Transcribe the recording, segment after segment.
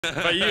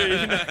But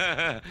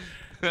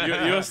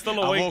you're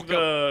still awake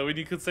when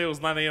you could say it was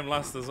 9 a.m.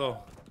 last as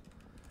well.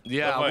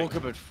 Yeah, I woke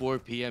up at 4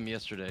 p.m.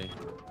 yesterday.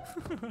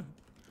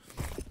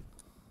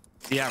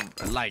 Yeah,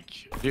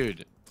 like,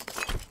 dude.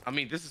 I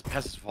mean, this is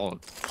Pezz's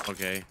fault.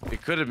 Okay,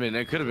 it could have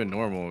been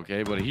normal.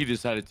 Okay, but he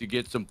decided to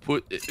get some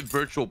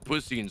virtual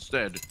pussy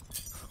instead.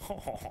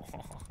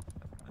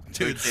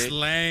 Dude,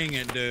 slaying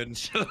it, dude.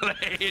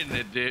 Slaying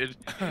it, dude.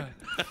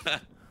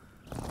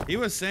 He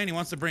was saying he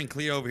wants to bring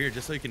Cleo over here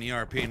just so he can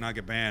ERP and not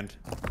get banned.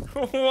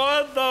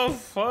 What the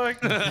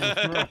fuck?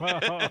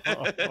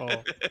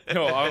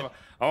 Yo,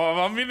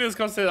 I'm in this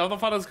conversation. I'm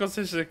not part of this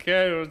conversation,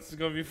 okay? It's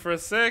gonna be for a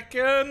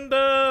second,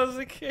 as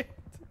a kid.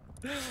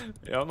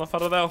 Yeah, I'm not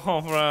part of that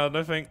one, bro.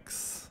 No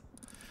thanks.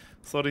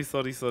 Sorry.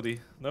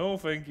 No,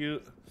 thank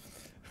you.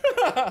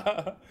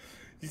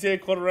 You say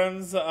quarter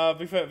rounds,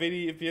 big fat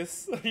 80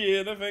 FPS.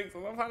 Yeah, no thanks.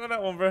 I'm not part of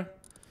that one, bro.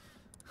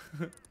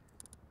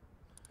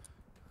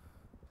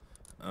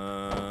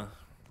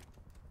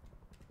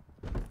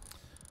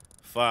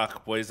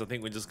 Fuck, boys. I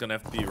think we're just gonna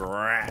have to be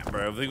rap,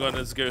 bro. I think we're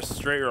gonna just go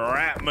straight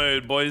rap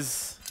mode,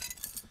 boys.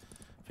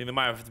 I think that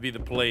might have to be the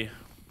play.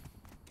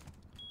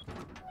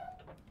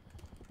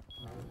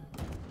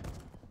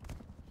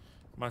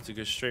 Might have to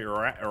go straight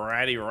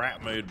ratty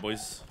rap mode,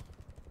 boys.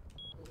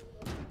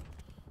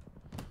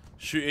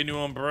 Shoot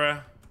anyone,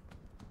 bruh.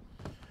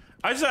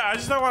 I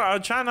just don't want.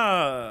 I'm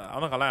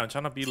not gonna lie. I'm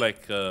trying to be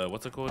like,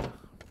 what's it called?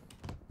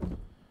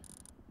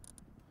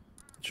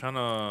 Trying to.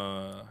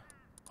 Oh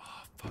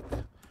fuck.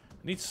 I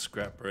need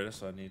scrap, bro.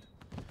 That's what I need.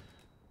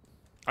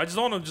 I just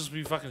don't want to just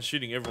be fucking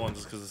shooting everyone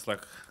just because it's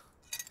like.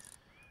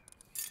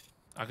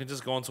 I can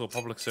just go onto a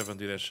public server and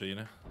do that shit, you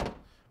know.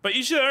 But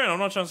each their own. I'm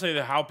not trying to say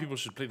that how people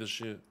should play this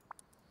shit.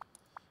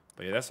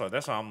 But yeah, that's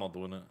why I'm not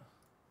doing it.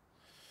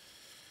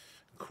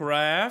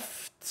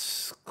 Craft.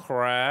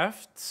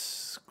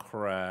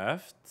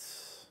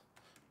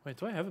 Wait,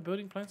 do I have a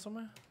building plan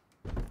somewhere?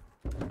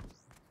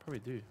 Probably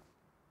do.